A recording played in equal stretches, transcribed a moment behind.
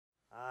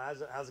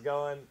How's it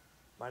going?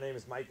 My name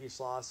is Mikie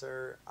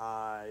Schlosser.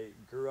 I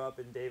grew up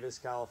in Davis,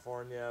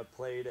 California,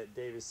 played at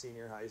Davis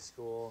Senior High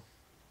School,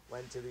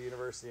 went to the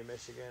University of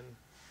Michigan,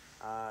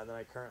 and then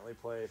I currently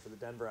play for the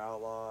Denver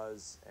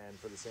Outlaws and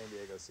for the San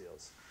Diego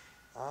Seals.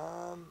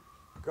 Um,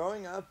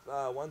 Growing up,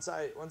 once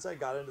I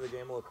got into the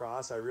game of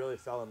lacrosse, I really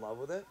fell in love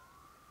with it,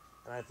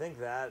 and I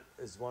think that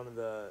is one of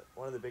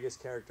the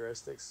biggest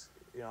characteristics.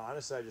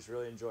 Honestly, I just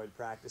really enjoyed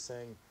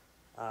practicing.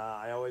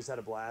 I always had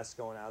a blast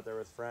going out there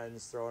with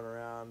friends, throwing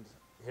around,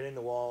 hitting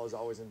the wall was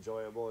always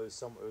enjoyable. It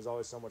was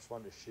always so much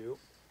fun to shoot,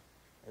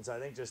 and so I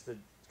think just the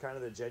kind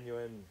of the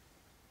genuine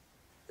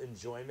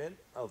enjoyment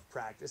of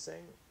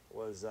practicing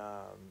was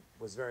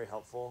very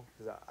helpful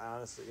because I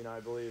honestly,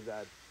 I believe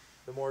that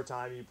the more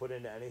time you put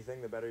into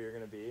anything, the better you're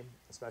going to be,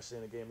 especially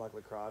in a game like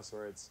lacrosse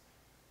where it's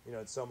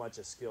so much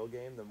a skill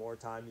game. The more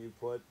time you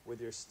put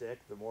with your stick,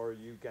 the more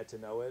you get to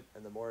know it,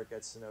 and the more it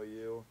gets to know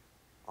you,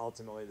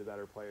 ultimately the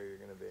better player you're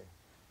going to be.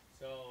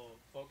 So,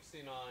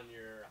 focusing on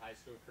your high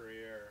school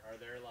career, are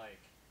there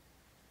like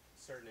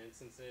certain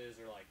instances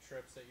or like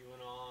trips that you went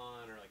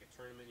on or like a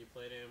tournament you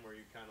played in where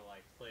you kind of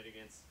like played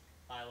against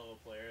high level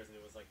players and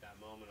it was like that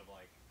moment of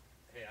like,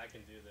 hey, I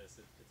can do this.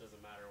 It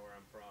doesn't matter where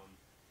I'm from.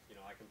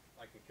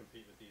 I can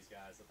compete with these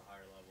guys at the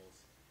higher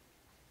levels.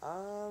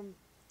 Um,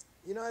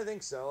 I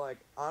think so. Like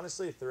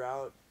honestly,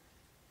 throughout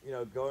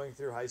going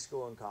through high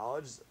school and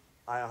college,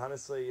 I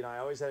honestly, I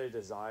always had a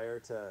desire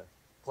to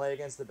play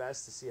against the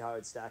best to see how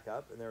I'd stack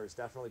up, and there was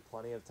definitely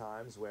plenty of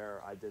times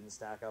where I didn't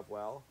stack up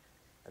well,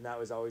 and that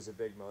was always a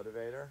big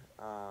motivator.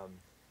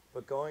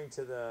 But going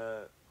to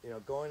the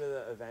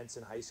events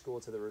in high school,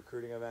 to the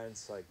recruiting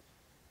events, like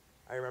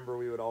I remember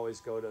we would always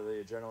go to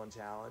the Adrln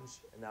Challenge,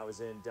 and that was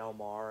in Del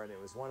Mar, and it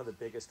was one of the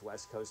biggest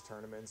West Coast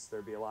tournaments.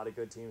 There'd be a lot of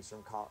good teams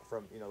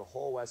from the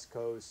whole West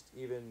Coast,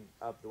 even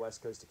up the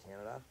West Coast of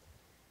Canada,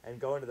 and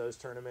going to those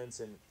tournaments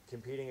and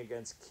competing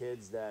against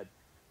kids that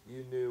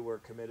you knew were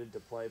committed to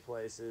play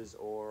places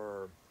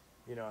or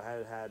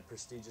had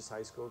prestigious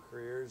high school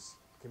careers.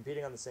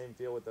 Competing on the same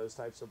field with those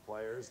types of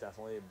players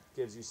definitely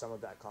gives you some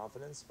of that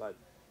confidence, but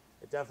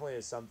it definitely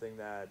is something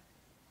that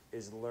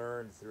is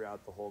learned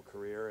throughout the whole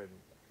career.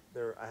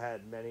 And I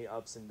had many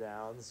ups and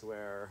downs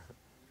where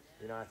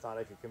I thought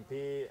I could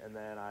compete, and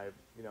then I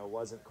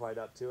wasn't quite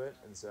up to it,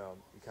 and so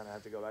you kind of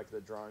have to go back to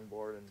the drawing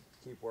board and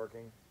keep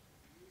working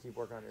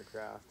on your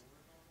craft.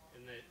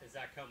 And has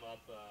that come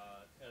up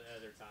at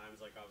other times?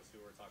 Like obviously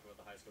we were talking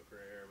about the high school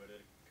career, but did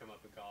it come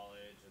up in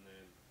college and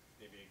then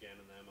maybe again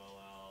in the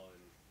MLL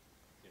and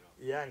you know.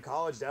 Yeah, in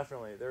college,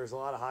 definitely. There was a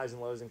lot of highs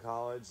and lows in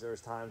college. There was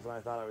times when I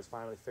thought I was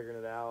finally figuring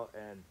it out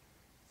and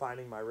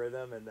finding my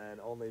rhythm, and then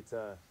only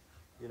to,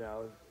 you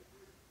know,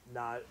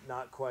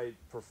 not quite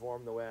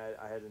perform the way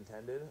I had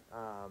intended.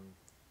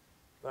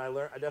 But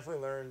I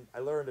definitely learned. I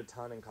learned a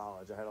ton in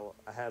college.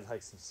 I had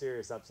like some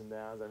serious ups and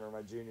downs. I remember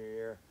my junior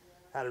year,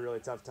 had a really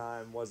tough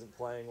time. Wasn't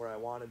playing where I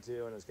wanted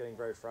to, and was getting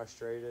very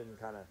frustrated and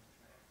kind of.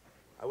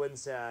 I wouldn't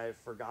say I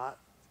forgot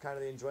kind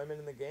of the enjoyment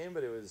in the game,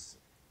 but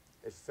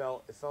it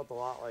felt a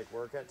lot like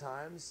work at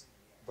times.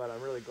 But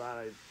I'm really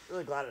glad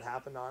it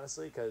happened,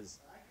 honestly, because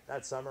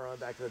that summer I went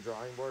back to the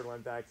drawing board,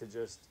 went back to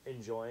just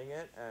enjoying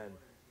it, and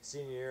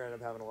senior year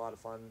ended up having a lot of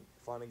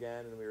fun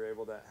again, and we were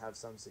able to have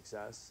some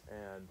success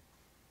and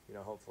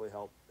hopefully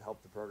help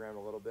the program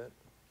a little bit.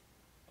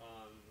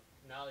 Um,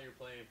 Now that you're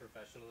playing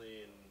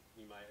professionally and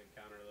you might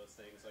encounter those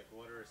things, like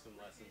what are some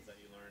lessons that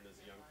you learned as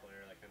a young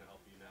player that kind of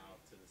help you now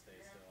to this day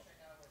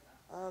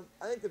still?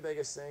 I think the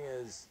biggest thing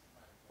is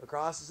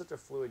lacrosse is such a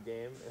fluid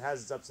game. It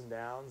has its ups and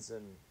downs,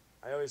 and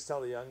I always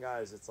tell the young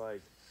guys it's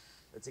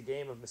a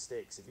game of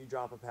mistakes. If you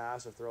drop a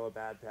pass or throw a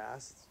bad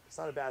pass, it's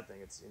not a bad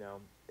thing.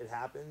 It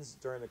happens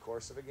during the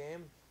course of a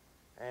game,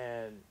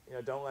 and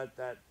don't let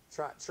that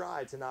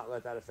try to not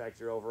let that affect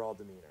your overall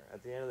demeanor.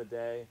 At the end of the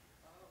day,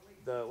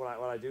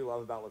 what I do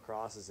love about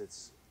lacrosse is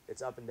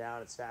it's up and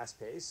down, it's fast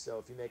paced. So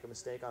if you make a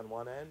mistake on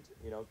one end,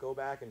 go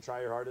back and try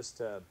your hardest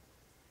to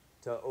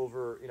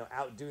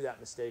outdo that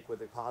mistake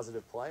with a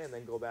positive play, and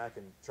then go back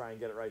and try and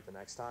get it right the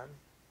next time.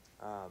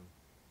 Um,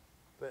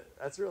 but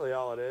that's really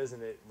all it is,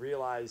 and it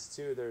realized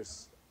too.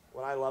 There's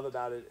what I love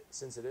about it,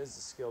 since it is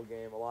a skill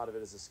game. A lot of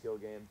it is a skill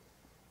game.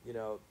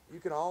 You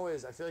can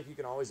always. I feel like you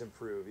can always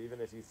improve, even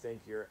if you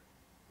think you're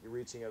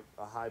reaching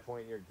a high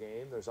point in your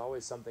game. There's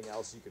always something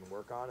else you can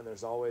work on, and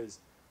there's always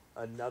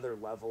another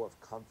level of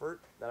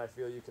comfort that I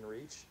feel you can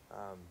reach.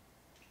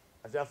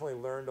 I've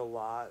definitely learned a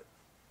lot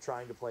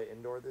trying to play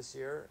indoor this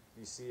year.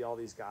 You see all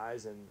these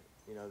guys and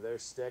their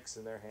sticks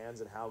and their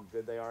hands and how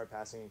good they are at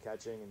passing and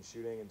catching and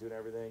shooting and doing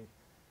everything,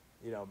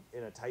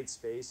 in a tight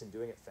space and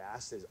doing it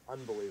fast is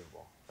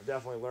unbelievable. I've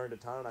definitely learned a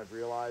ton, and I've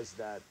realized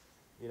that,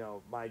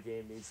 my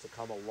game needs to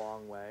come a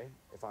long way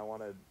if I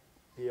want to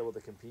be able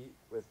to compete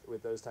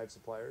with those types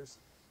of players.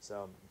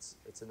 So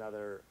it's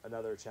another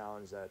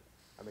challenge that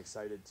I'm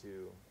excited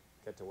to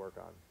get to work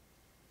on.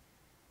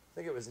 I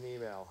think it was an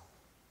email.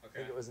 I Okay.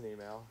 think it was an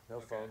email. No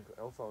Okay.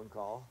 phone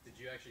call. Did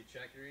you actually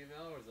check your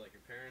email, or was it like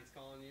your parents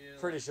calling you?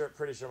 Pretty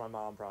sure my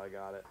mom probably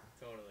got it.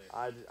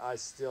 Totally. I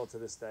still to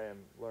this day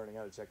am learning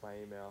how to check my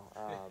email.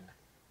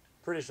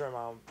 pretty sure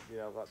mom,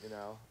 let me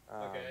know.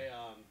 Okay.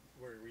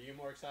 Were you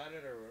more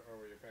excited, or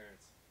were your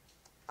parents?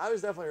 I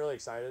was definitely really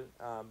excited.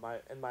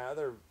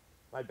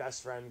 My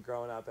best friend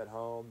growing up at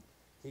home,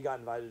 he got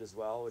invited as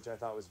well, which I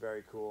thought was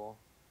very cool.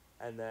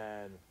 And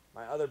then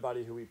my other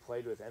buddy who we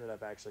played with ended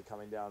up actually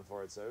coming down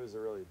for it, so it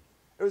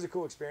was a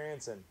cool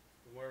experience. And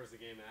Where was the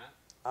game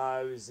at?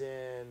 I was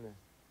in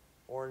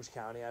Orange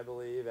County, I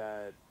believe,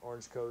 at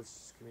Orange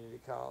Coast Community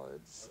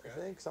College, Okay. I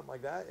think, something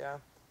like that. Yeah,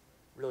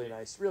 really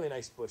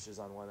nice bushes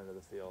on one end of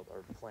the field,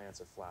 or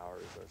plants or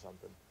flowers or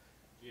something.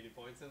 Did you get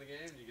any points in the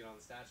game? Did you get on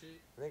the stat sheet?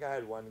 I think I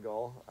had one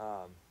goal.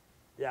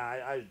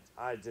 Yeah,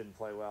 I didn't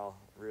play well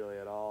really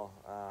at all.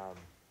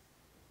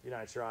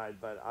 I tried,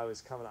 but I was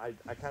coming.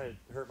 I kind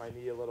of hurt my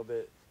knee a little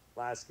bit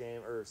last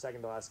game, or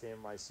second to last game of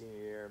my senior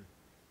year.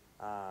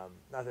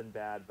 Nothing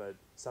bad, but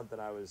something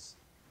I was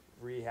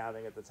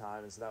rehabbing at the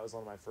time, and so that was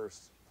one of my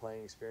first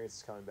playing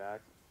experiences coming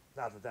back.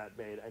 Not that that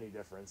made any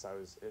difference. I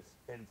was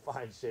in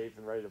fine shape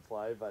and ready to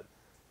play, but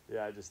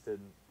yeah, I just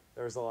didn't.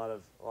 There was a lot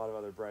of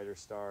other brighter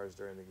stars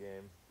during the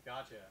game.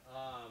 Gotcha.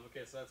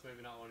 Okay, so that's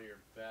maybe not one of your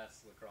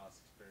best lacrosse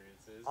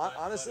experiences.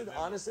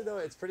 Honestly though,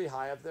 it's pretty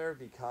high up there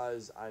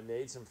because I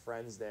made some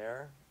friends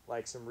there,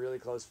 like some really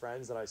close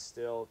friends that I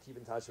still keep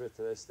in touch with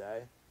to this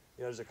day.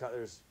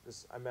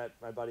 I met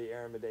my buddy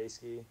Aaron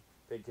Medeski,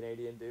 big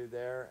Canadian dude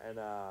there, and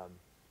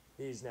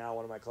he's now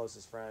one of my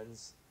closest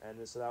friends,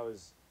 and so that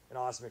was an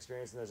awesome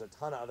experience. And there's a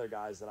ton of other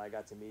guys that I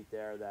got to meet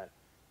there that,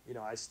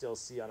 I still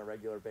see on a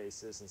regular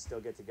basis and still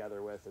get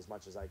together with as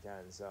much as I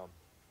can. So.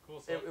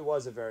 Cool. So It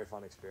was a very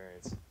fun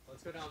experience.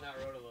 let's go down that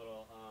road a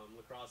little.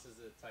 Lacrosse is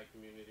a tight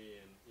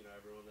community, and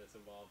everyone that's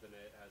involved in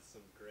it has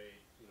some great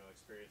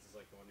experiences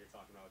like the one you're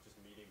talking about, just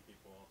meeting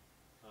people.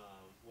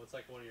 What's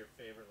like one of your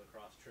favorite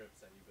lacrosse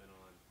trips that you've been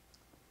on?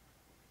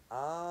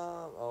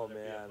 Oh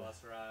Whether it man. be a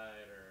bus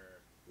ride or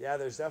Yeah,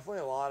 there's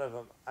definitely a lot of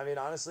them. I mean,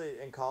 honestly,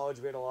 in college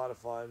we had a lot of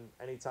fun.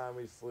 Anytime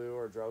we flew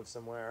or drove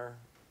somewhere,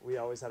 we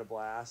always had a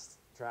blast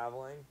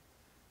traveling.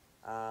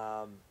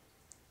 And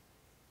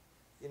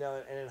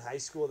in high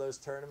school, those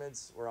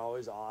tournaments were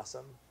always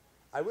awesome.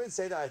 I would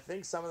say that I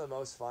think some of the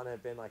most fun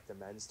have been like the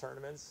men's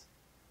tournaments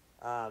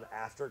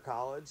after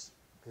college,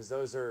 because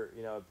those are,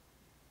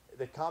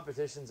 the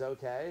competition's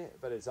okay,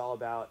 but it's all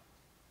about,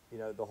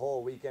 the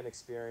whole weekend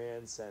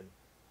experience. And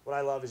what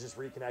I love is just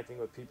reconnecting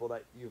with people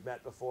that you've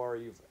met before,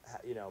 you've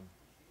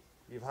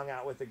hung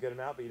out with a good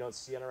amount, but you don't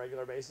see on a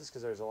regular basis,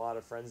 because there's a lot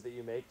of friends that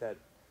you make that,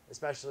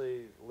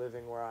 especially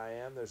living where I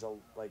am, there's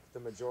the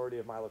majority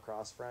of my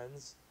lacrosse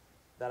friends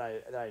that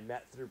I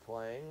met through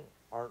playing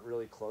aren't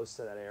really close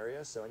to that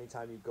area. So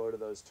anytime you go to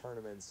those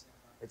tournaments,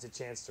 it's a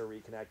chance to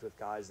reconnect with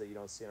guys that you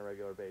don't see on a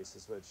regular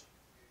basis, which,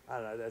 I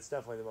don't know, that's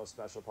definitely the most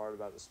special part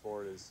about the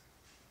sport is,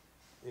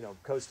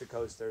 coast to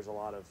coast,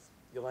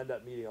 you'll end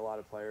up meeting a lot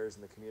of players,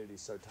 and the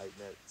community's so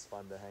tight-knit, it's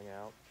fun to hang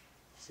out,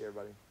 see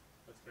everybody.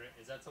 that's great.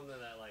 Is that something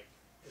that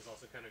is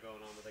also kind of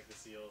going on with the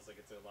Seals?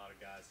 It's a lot of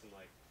guys from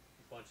a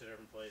bunch of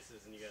different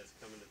places, and you guys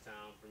come into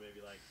town for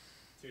maybe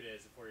 2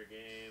 days before your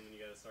game, and you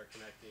got to start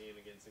connecting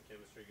and getting some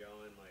chemistry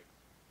going.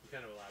 You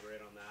kind of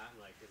elaborate on that,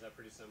 and is that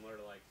pretty similar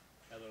to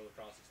other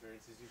lacrosse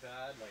experiences you've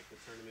had, the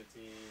tournament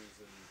teams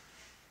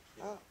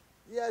and?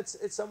 Yeah,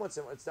 it's somewhat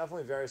similar. It's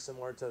definitely very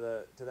similar to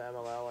the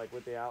MLL,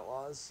 with the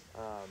Outlaws.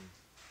 I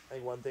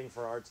think one thing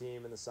for our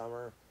team in the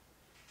summer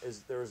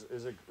is there's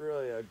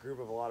really a group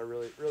of a lot of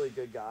really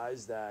good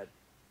guys that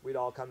we'd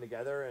all come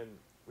together and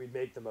we'd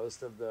make the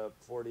most of the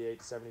 48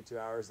 to 72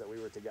 hours that we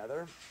were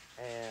together.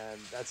 And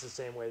that's the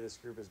same way this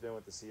group has been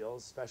with the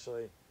Seals,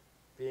 especially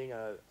being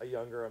a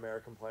younger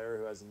American player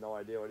who has no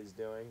idea what he's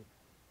doing.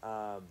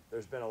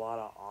 There's been a lot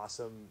of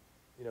awesome,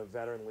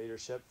 veteran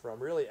leadership from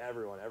really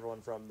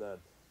everyone from the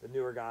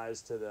newer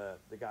guys to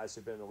the guys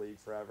who've been in the league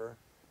forever.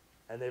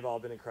 And they've all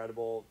been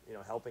incredible,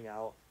 helping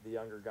out the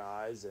younger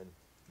guys and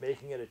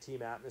making it a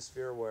team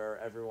atmosphere where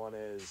everyone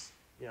is,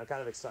 kind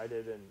of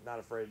excited and not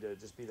afraid to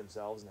just be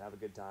themselves and have a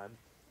good time.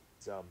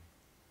 So,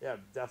 yeah,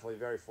 definitely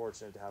very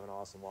fortunate to have an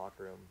awesome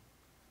locker room.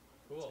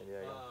 Cool.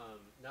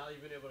 Now that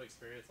you've been able to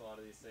experience a lot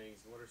of these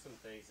things, what are some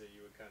things that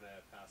you would kind of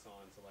pass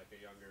on to a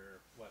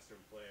younger Western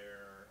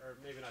player, or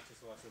maybe not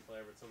just a Western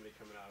player, but somebody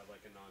coming out of a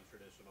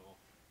non-traditional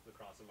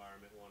lacrosse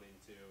environment wanting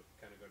to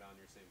kind of go down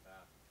your same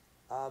path?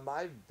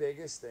 My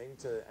biggest thing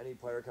to any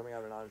player coming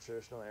out of a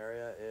non-traditional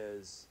area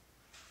is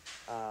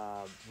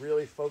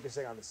really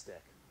focusing on the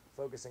stick.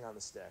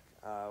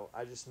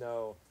 I just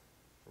know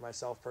for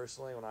myself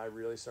personally, when I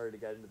really started to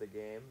get into the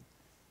game,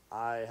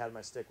 I had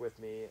my stick with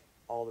me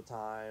all the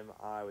time.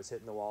 I was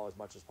hitting the wall as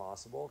much as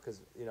possible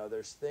because,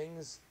 there's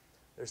things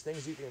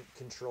you can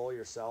control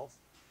yourself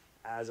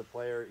as a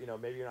player.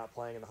 Maybe you're not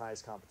playing in the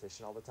highest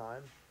competition all the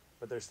time,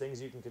 but there's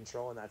things you can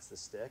control, and that's the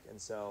stick. And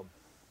so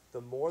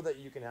the more that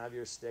you can have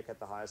your stick at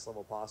the highest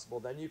level possible,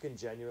 then you can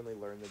genuinely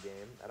learn the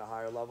game at a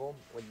higher level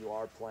when you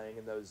are playing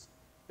in those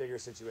bigger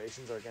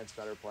situations or against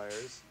better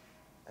players.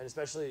 And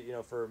especially,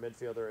 for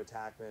midfielder,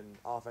 attackman,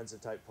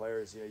 offensive type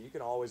players, you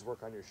can always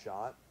work on your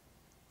shot,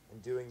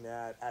 and doing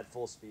that at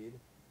full speed.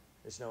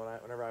 Just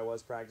whenever I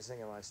was practicing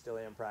and when I still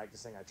am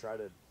practicing, I try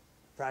to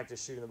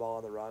practice shooting the ball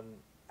on the run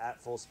at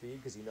full speed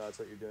because you know that's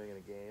what you're doing in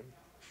a game.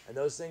 And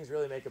those things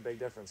really make a big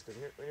difference because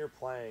when you're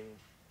playing,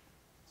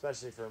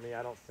 especially for me,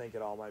 I don't think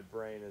at all. My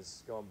brain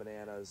is going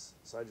bananas,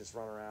 so I just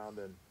run around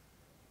and,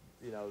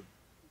 you know,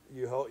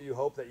 you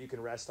hope that you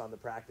can rest on the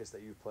practice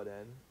that you put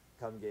in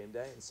come game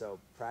day, and so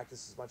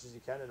practice as much as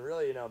you can, and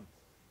really, you know,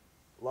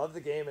 love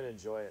the game and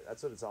enjoy it.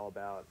 That's what it's all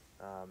about.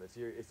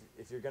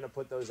 If you're gonna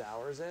put those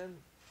hours in,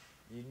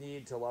 you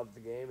need to love the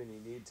game, and you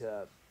need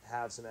to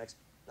have some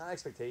not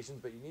expectations,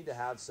 but you need to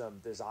have some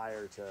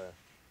desire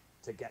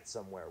to get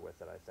somewhere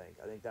with it. I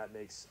think that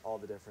makes all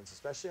the difference,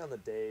 especially on the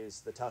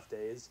tough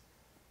days.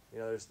 You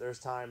know, there's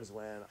times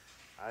when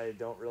I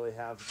don't really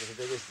have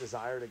the biggest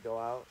desire to go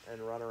out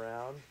and run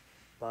around,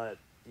 but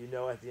you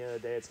know at the end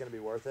of the day it's going to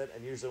be worth it,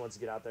 and usually once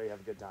you get out there you have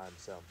a good time.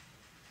 So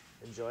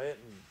enjoy it,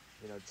 and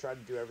you know, try to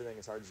do everything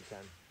as hard as you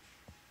can.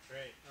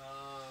 Great.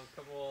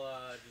 Couple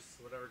just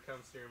whatever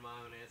comes to your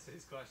mind when answer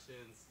these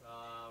questions.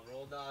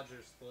 Roll, dodge,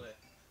 or split?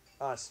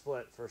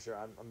 Split for sure.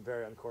 I'm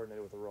very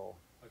uncoordinated with the roll.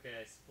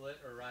 Okay, split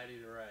or righty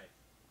to right?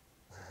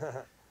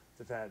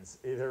 Depends.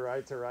 Either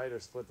right to right or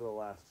split to the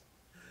left.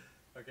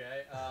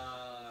 Okay.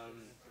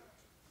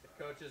 If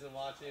coach isn't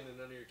watching and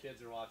none of your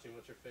kids are watching,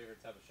 what's your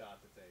favorite type of shot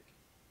to take?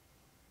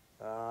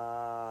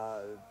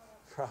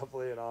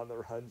 Probably an on the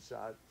run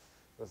shot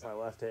with my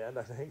left hand,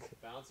 I think.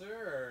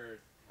 Bouncer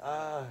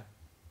or?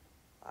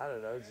 I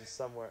don't know, just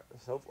somewhere.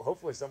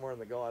 Hopefully somewhere in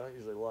the goal. I don't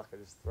usually look. I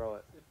just throw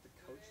it. If the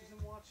coach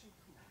isn't watching,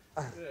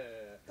 come on.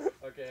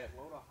 Yeah. Okay.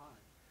 Low to high.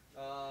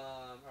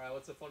 All right.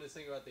 What's the funniest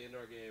thing about the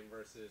indoor game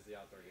versus the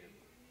outdoor game?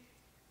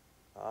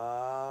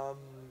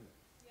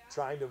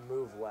 Trying to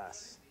move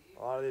less.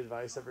 A lot of the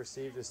advice I've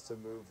received is to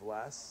move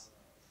less.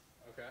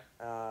 Okay.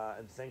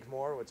 And think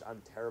more, which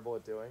I'm terrible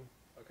at doing.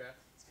 Okay.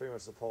 It's pretty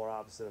much the polar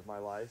opposite of my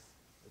life.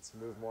 It's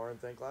move more and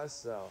think less.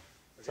 So,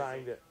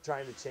 Okay,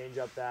 trying to change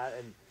up that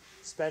and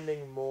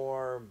spending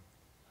more,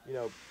 you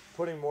know,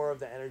 putting more of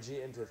the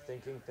energy into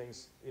thinking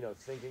things, you know,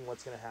 thinking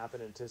what's going to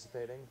happen,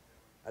 anticipating,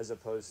 as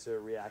opposed to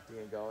reacting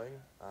and going.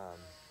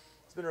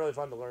 It's been really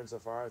fun to learn so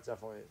far. It's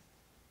definitely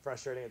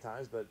frustrating at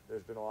times, but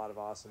there's been a lot of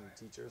awesome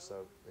teachers,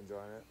 so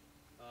enjoying it.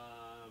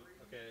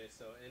 Okay,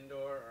 so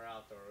indoor or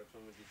outdoor, which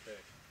one would you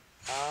pick?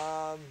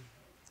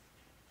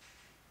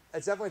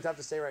 It's definitely tough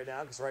to say right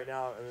now because right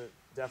now I'm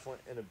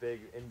definitely in a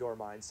big indoor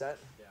mindset.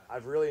 Yeah.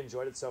 I've really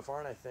enjoyed it so far,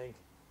 and I think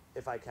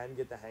if I can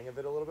get the hang of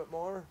it a little bit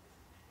more,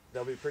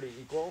 they'll be pretty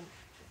equal.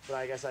 But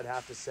I guess I'd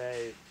have to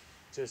say,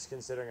 just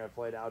considering I've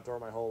played outdoor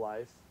my whole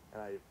life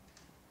and I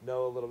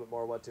know a little bit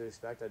more what to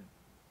expect, I'd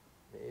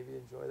maybe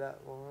enjoy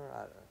that more. I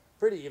don't know.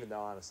 Pretty even though,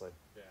 honestly.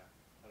 Yeah,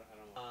 I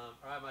don't know.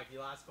 All right, Mikey,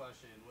 last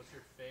question. What's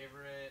your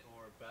favorite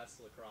or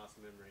best lacrosse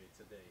memory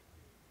to date?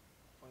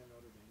 Playing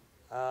Notre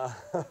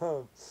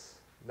Dame.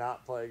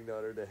 Not playing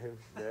Notre Dame,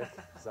 Nick.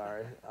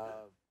 Sorry.